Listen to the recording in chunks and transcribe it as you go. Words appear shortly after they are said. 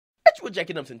We're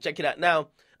checking them and check it out. Now,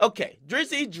 okay,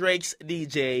 Drizzy Drake's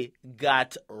DJ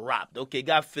got robbed. Okay,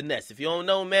 got finessed. If you don't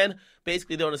know, man,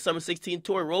 basically they're on the Summer 16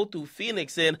 tour, rolled through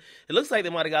Phoenix, and it looks like they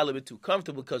might have got a little bit too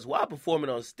comfortable because while performing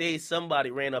on stage, somebody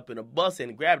ran up in a bus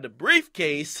and grabbed a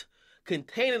briefcase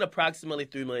containing approximately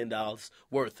 $3 million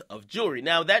worth of jewelry.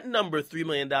 Now, that number, $3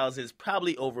 million, is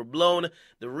probably overblown.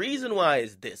 The reason why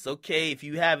is this, okay? If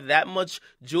you have that much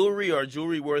jewelry or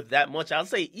jewelry worth that much, I'll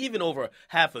say even over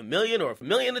 $500,000 or $1 million or $2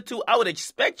 million, I would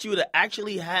expect you to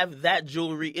actually have that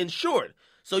jewelry insured.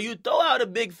 So you throw out a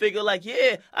big figure like,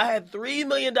 yeah, I had $3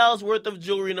 million worth of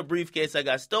jewelry in a briefcase that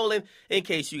got stolen. In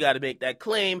case you got to make that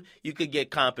claim, you could get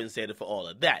compensated for all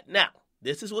of that. Now,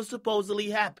 this is what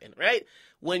supposedly happened, right?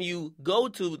 When you go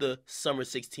to the Summer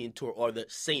 16 tour or the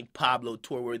St. Pablo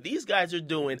tour where these guys are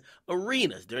doing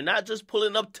arenas. They're not just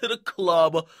pulling up to the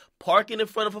club, parking in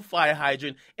front of a fire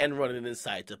hydrant, and running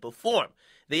inside to perform.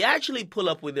 They actually pull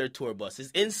up with their tour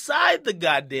buses inside the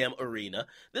goddamn arena,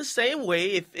 the same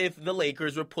way if the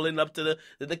Lakers were pulling up to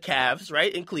the Cavs,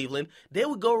 right, in Cleveland, they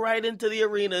would go right into the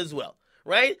arena as well.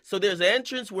 Right? So there's an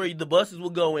entrance where the buses will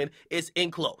go in. It's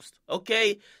enclosed.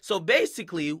 Okay? So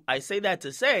basically, I say that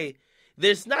to say,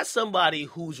 there's not somebody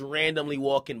who's randomly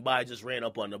walking by just ran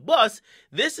up on the bus.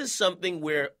 This is something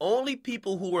where only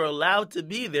people who were allowed to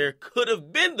be there could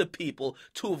have been the people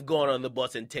to have gone on the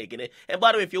bus and taken it. And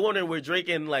by the way, if you're wondering where Drake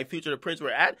and Future the Prince were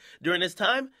at during this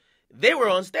time, they were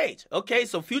on stage. Okay?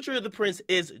 So Future the Prince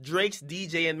is Drake's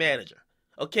DJ and manager.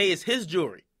 Okay? It's his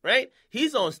jewelry. Right?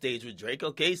 He's on stage with Drake,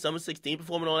 okay, Summer 16,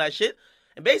 performing all that shit.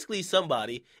 And basically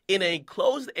somebody in an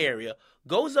enclosed area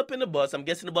goes up in the bus, I'm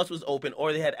guessing the bus was open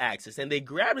or they had access, and they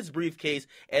grab his briefcase,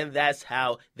 and that's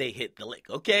how they hit the lick,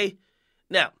 okay?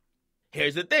 Now,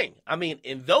 here's the thing. I mean,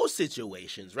 in those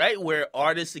situations, right, where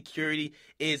artist security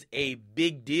is a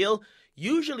big deal,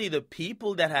 usually the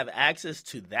people that have access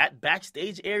to that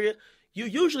backstage area, you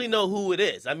usually know who it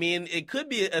is. I mean, it could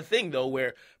be a thing, though,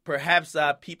 where perhaps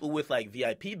people with, like,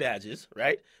 VIP badges,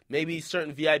 right? Maybe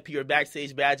certain VIP or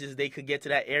backstage badges, they could get to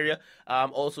that area.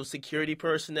 Also, security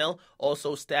personnel,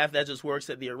 also staff that just works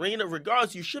at the arena.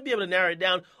 Regardless, you should be able to narrow it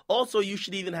down. Also, you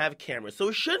should even have cameras. So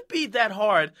it shouldn't be that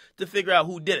hard to figure out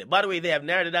who did it. By the way, they have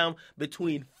narrowed it down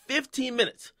between 15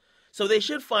 minutes. So they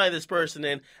should find this person,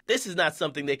 and this is not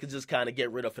something they could just kind of get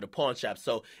rid of for the pawn shop.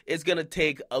 So it's going to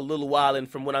take a little while, and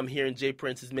from what I'm hearing, Jay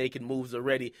Prince is making moves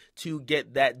already to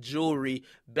get that jewelry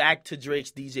back to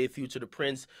Drake's DJ Future the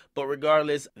Prince. But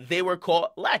regardless, they were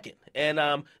caught lacking,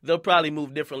 and they'll probably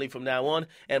move differently from now on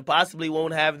and possibly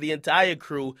won't have the entire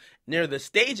crew near the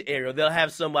stage area. They'll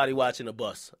have somebody watching the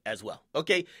bus as well.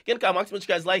 Okay? Get in the comments what you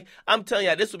guys like. I'm telling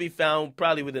you, this will be found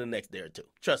probably within the next day or two.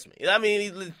 Trust me. I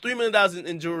mean, $3 million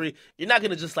in jewelry, you're not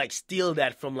going to just, like, steal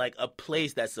that from, like, a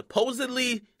place that's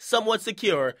supposedly somewhat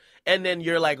secure, and then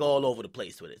you're, like, all over the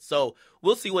place with it. So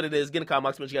we'll see what it is. Get in the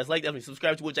comments what you guys like. Definitely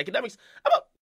subscribe to Akademiks. I'm out.